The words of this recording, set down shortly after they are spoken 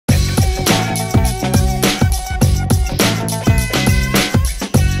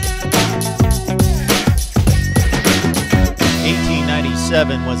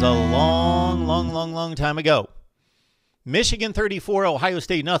1987 was a long time ago. Michigan 34, Ohio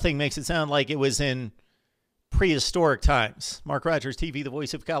State nothing makes it sound like it was in prehistoric times. Mark Rogers TV, the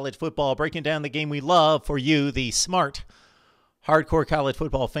voice of college football, breaking down the game we love for you, the smart, hardcore college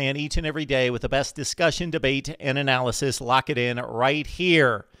football fan, each and every day with the best discussion, debate, and analysis. Lock it in right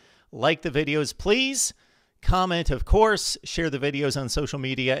here. Like the videos, please. Comment, of course. Share the videos on social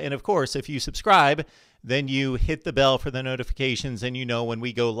media. And, of course, if you subscribe, then you hit the bell for the notifications and you know when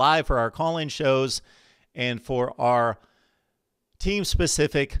we go live for our call-in shows and for our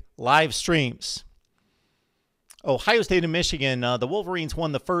team-specific live streams. Ohio State and Michigan, the Wolverines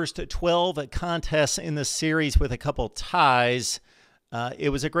won the first 12 contests in the series with a couple ties. It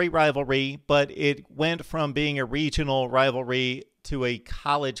was a great rivalry, but it went from being a regional rivalry to a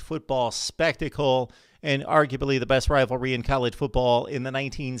college football spectacle, and arguably the best rivalry in college football in the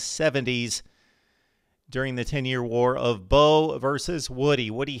 1970s during the 10-year war of Bo versus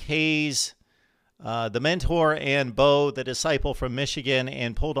Woody. Woody Hayes, the mentor, and Bo, the disciple from Michigan,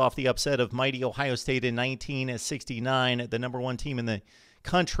 and pulled off the upset of mighty Ohio State in 1969, the number one team in the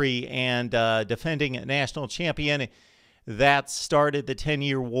country and defending national champion. That started the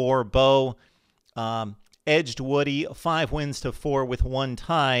 10-year war. Bo edged Woody 5 wins to 4 with 1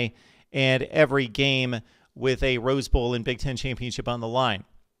 tie, and every game with a Rose Bowl and Big Ten championship on the line.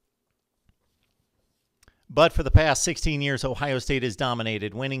 But for the past 16 years, Ohio State has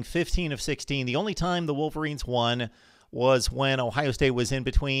dominated, winning 15 of 16. The only time the Wolverines won was when Ohio State was in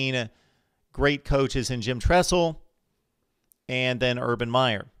between great coaches in Jim Tressel and then Urban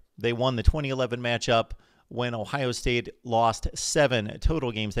Meyer. They won the 2011 matchup when Ohio State lost 7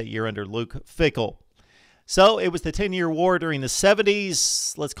 total games that year under Luke Fickell. So it was the 10-year war during the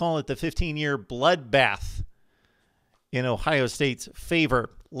 70s. Let's call it the 15-year bloodbath in Ohio State's favor.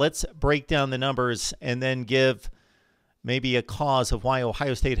 Let's break down the numbers and then give maybe a cause of why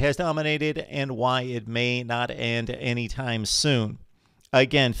Ohio State has dominated and why it may not end anytime soon.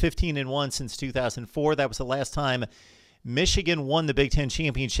 Again, 15-1 since 2004. That was the last time Michigan won the Big Ten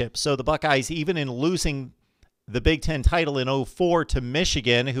championship. So the Buckeyes, even in losing the Big Ten title in 2004 to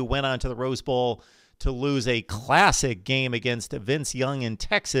Michigan, who went on to the Rose Bowl to lose a classic game against Vince Young in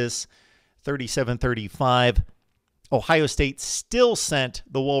Texas, 37-35. Ohio State still sent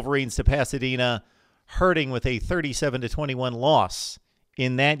the Wolverines to Pasadena, hurting with a 37-21 loss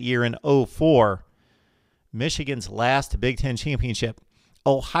in that year in 2004. Michigan's last Big Ten championship.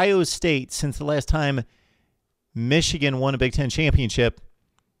 Ohio State, since the last time Michigan won a Big Ten championship,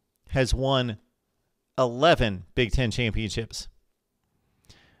 has won 11 Big Ten championships.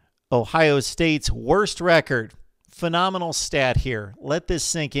 Ohio State's worst record. Phenomenal stat here. Let this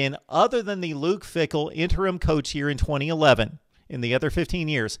sink in. Other than the Luke Fickell interim coach year in 2011, in the other 15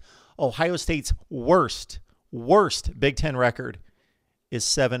 years, Ohio State's worst Big Ten record is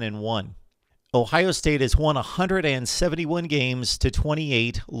 7-1. Ohio State has won 171 games to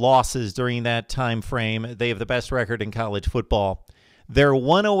 28 losses during that time frame. They have the best record in college football. They're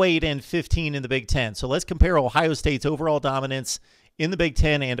 108-15 in the Big Ten. So let's compare Ohio State's overall dominance in the Big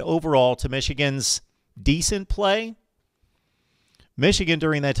Ten and overall to Michigan's decent play. Michigan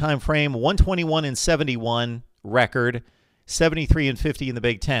during that time frame, 121-71 record, 73-50 in the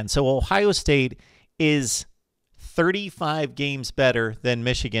Big Ten. So Ohio State is 35 games better than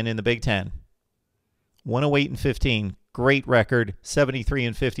Michigan in the Big Ten. 108-15, great record.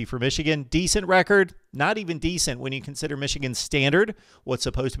 73-50 for Michigan. Decent record, not even decent when you consider Michigan's standard, what's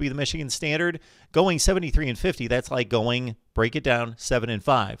supposed to be the Michigan standard. Going 73-50, that's like going, break it down,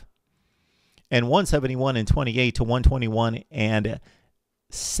 7-5. And 171-28 to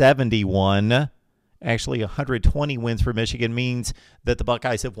 121-71. Actually, 120 wins for Michigan means that the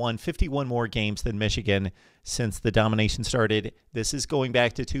Buckeyes have won 51 more games than Michigan since the domination started. This is going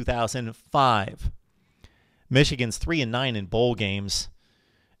back to 2005. Michigan's 3-9 in bowl games.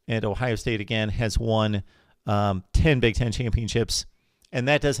 And Ohio State, again, has won 10 Big Ten championships. And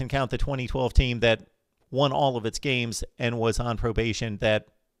that doesn't count the 2012 team that won all of its games and was on probation that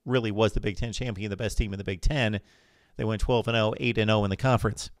really was the Big Ten champion, the best team in the Big Ten. They went 12-0, 8-0 in the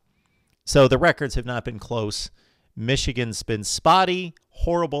conference. So the records have not been close. Michigan's been spotty,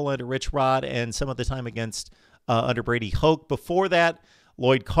 horrible under Rich Rod, and some of the time against under Brady Hoke. Before that,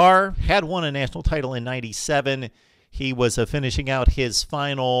 Lloyd Carr had won a national title in 97. He was finishing out his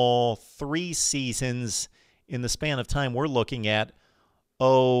final 3 seasons in the span of time we're looking at.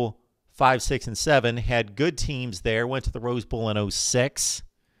 5, 6, and 7. Had good teams there. Went to the Rose Bowl in 06.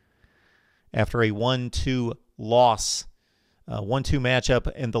 After a 1-2 loss, 1-2 matchup,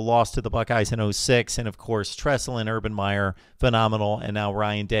 and the loss to the Buckeyes in 06. And, of course, Tressel and Urban Meyer, phenomenal. And now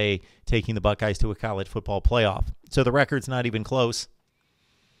Ryan Day taking the Buckeyes to a college football playoff. So the record's not even close.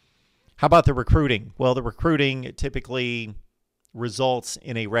 How about the recruiting? Well, the recruiting typically results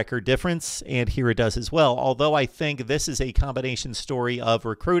in a record difference, and here it does as well. Although I think this is a combination story of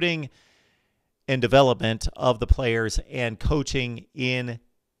recruiting and development of the players and coaching in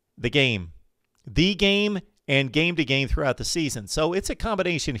the game and game to game throughout the season. So it's a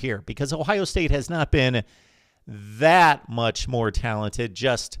combination here because Ohio State has not been that much more talented,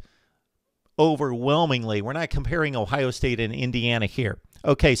 just overwhelmingly. We're not comparing Ohio State and Indiana here.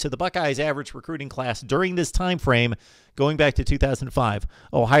 Okay, so the Buckeyes' average recruiting class during this time frame, going back to 2005,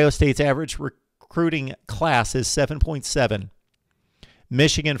 Ohio State's average recruiting class is 7.7.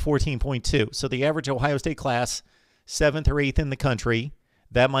 Michigan, 14.2. So the average Ohio State class, 7th or 8th in the country.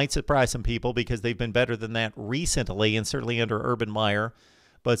 That might surprise some people because they've been better than that recently and certainly under Urban Meyer.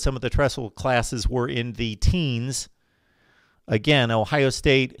 But some of the Tressel classes were in the teens. Again, Ohio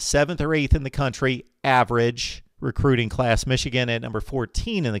State, 7th or 8th in the country, average recruiting class. Michigan at number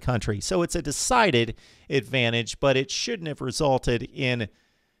 14 in the country. So it's a decided advantage, but it shouldn't have resulted in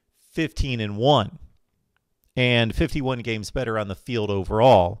 15-1 and 51 games better on the field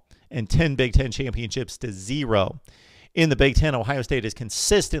overall and 10 Big Ten championships to 0. In the Big Ten, Ohio State has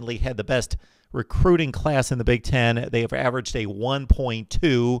consistently had the best recruiting class in the Big Ten. They have averaged a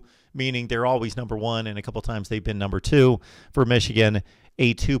 1.2, meaning they're always number 1, and a couple times they've been number 2. For Michigan,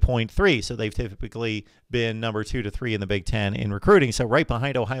 a 2.3. So they've typically been number 2 to 3 in the Big Ten in recruiting. So right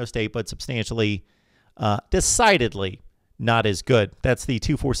behind Ohio State, but substantially, decidedly not as good. That's the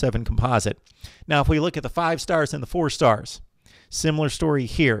 247 composite. Now, if we look at the 5 stars and the 4 stars, similar story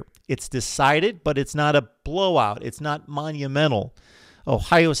here. It's decided, but it's not a blowout. It's not monumental.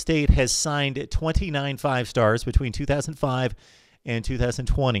 Ohio State has signed 29 5 stars between 2005 and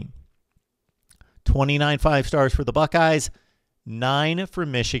 2020. 29 5 stars for the Buckeyes, 9 for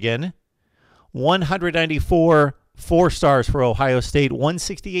Michigan, 194 4 stars for Ohio State,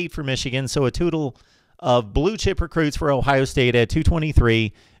 168 for Michigan. So a total of blue chip recruits for Ohio State at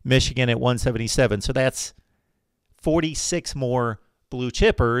 223, Michigan at 177. So that's 46 more blue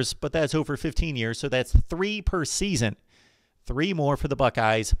chippers, but that's over 15 years. So that's 3 per season. 3 more for the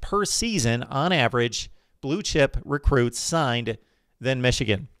Buckeyes per season on average, blue chip recruits signed than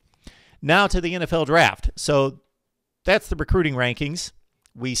Michigan. Now to the NFL draft. So that's the recruiting rankings.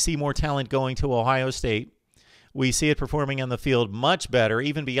 We see more talent going to Ohio State. We see it performing on the field much better,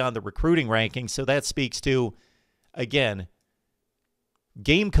 even beyond the recruiting rankings. So that speaks to, again,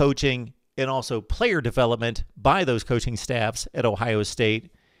 game coaching and also player development by those coaching staffs at Ohio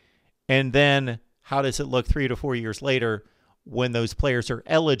State. And then how does it look 3 to 4 years later when those players are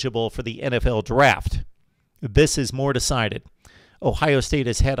eligible for the NFL draft? This is more decided. Ohio State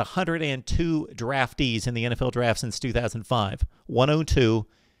has had 102 draftees in the NFL draft since 2005. 102,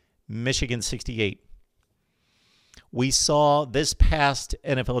 Michigan 68. We saw this past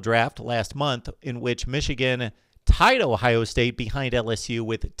NFL draft last month in which Michigan tied Ohio State behind LSU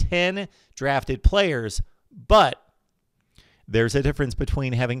with 10 drafted players, but there's a difference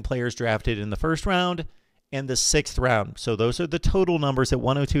between having players drafted in the first round and the 6th round. So those are the total numbers at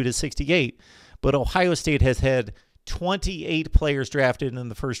 102 to 68. But Ohio State has had 28 players drafted in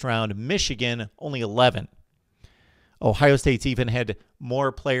the first round. Michigan, only 11. Ohio State's even had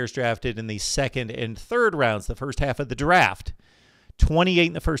more players drafted in the 2nd and 3rd rounds, the first half of the draft. 28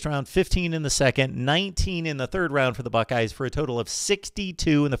 in the first round, 15 in the 2nd, 19 in the 3rd round for the Buckeyes for a total of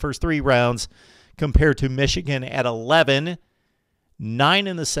 62 in the first 3 rounds compared to Michigan at 11, 9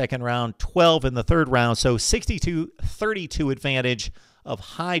 in the 2nd round, 12 in the 3rd round. So 62-32 advantage of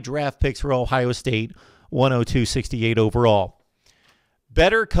high draft picks for Ohio State, 102-68 overall.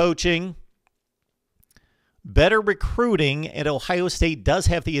 Better coaching, better recruiting, and Ohio State does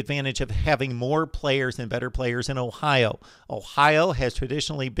have the advantage of having more players and better players in Ohio. Ohio has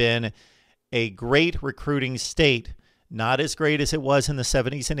traditionally been a great recruiting state. Not as great as it was in the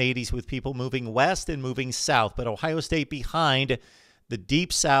 70s and 80s with people moving west and moving south, but Ohio State behind the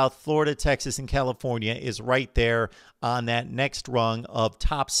deep south, Florida, Texas, and California is right there on that next rung of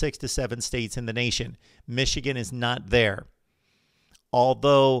top 6 to 7 states in the nation. Michigan is not there.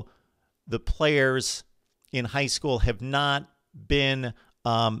 Although the players in high school have not been,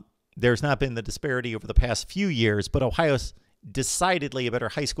 there's not been the disparity over the past few years, but Ohio's decidedly a better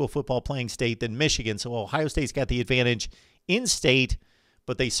high school football playing state than Michigan. So Ohio State's got the advantage in state,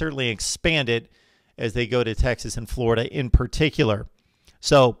 but they certainly expand it as they go to Texas and Florida in particular.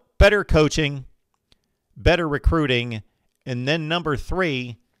 So better coaching, better recruiting, and then number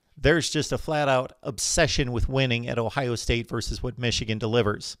 3, there's just a flat-out obsession with winning at Ohio State versus what Michigan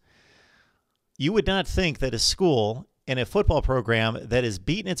delivers. You would not think that a school and a football program that has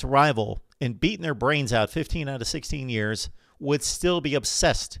beaten its rival and beaten their brains out 15 out of 16 years would still be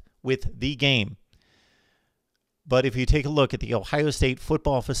obsessed with the game. But if you take a look at the Ohio State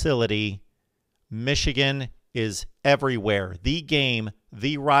football facility, Michigan is everywhere. The game,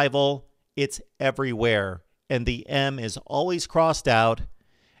 the rival, it's everywhere. And the M is always crossed out,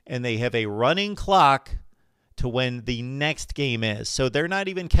 and they have a running clock to when the next game is. So they're not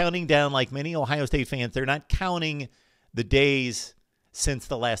even counting down like many Ohio State fans. They're not counting the days since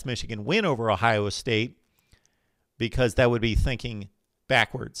the last Michigan win over Ohio State, because that would be thinking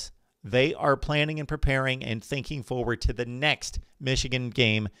backwards. They are planning and preparing and thinking forward to the next Michigan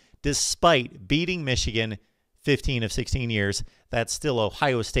game, despite beating Michigan 15 of 16 years. That's still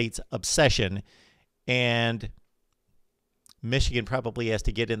Ohio State's obsession. And Michigan probably has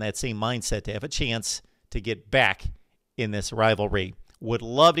to get in that same mindset to have a chance to get back in this rivalry. Would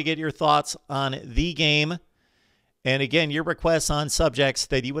love to get your thoughts on the game. And again, your requests on subjects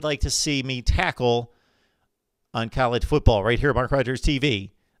that you would like to see me tackle on college football right here at Mark Rogers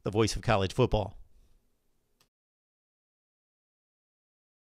TV, the voice of college football.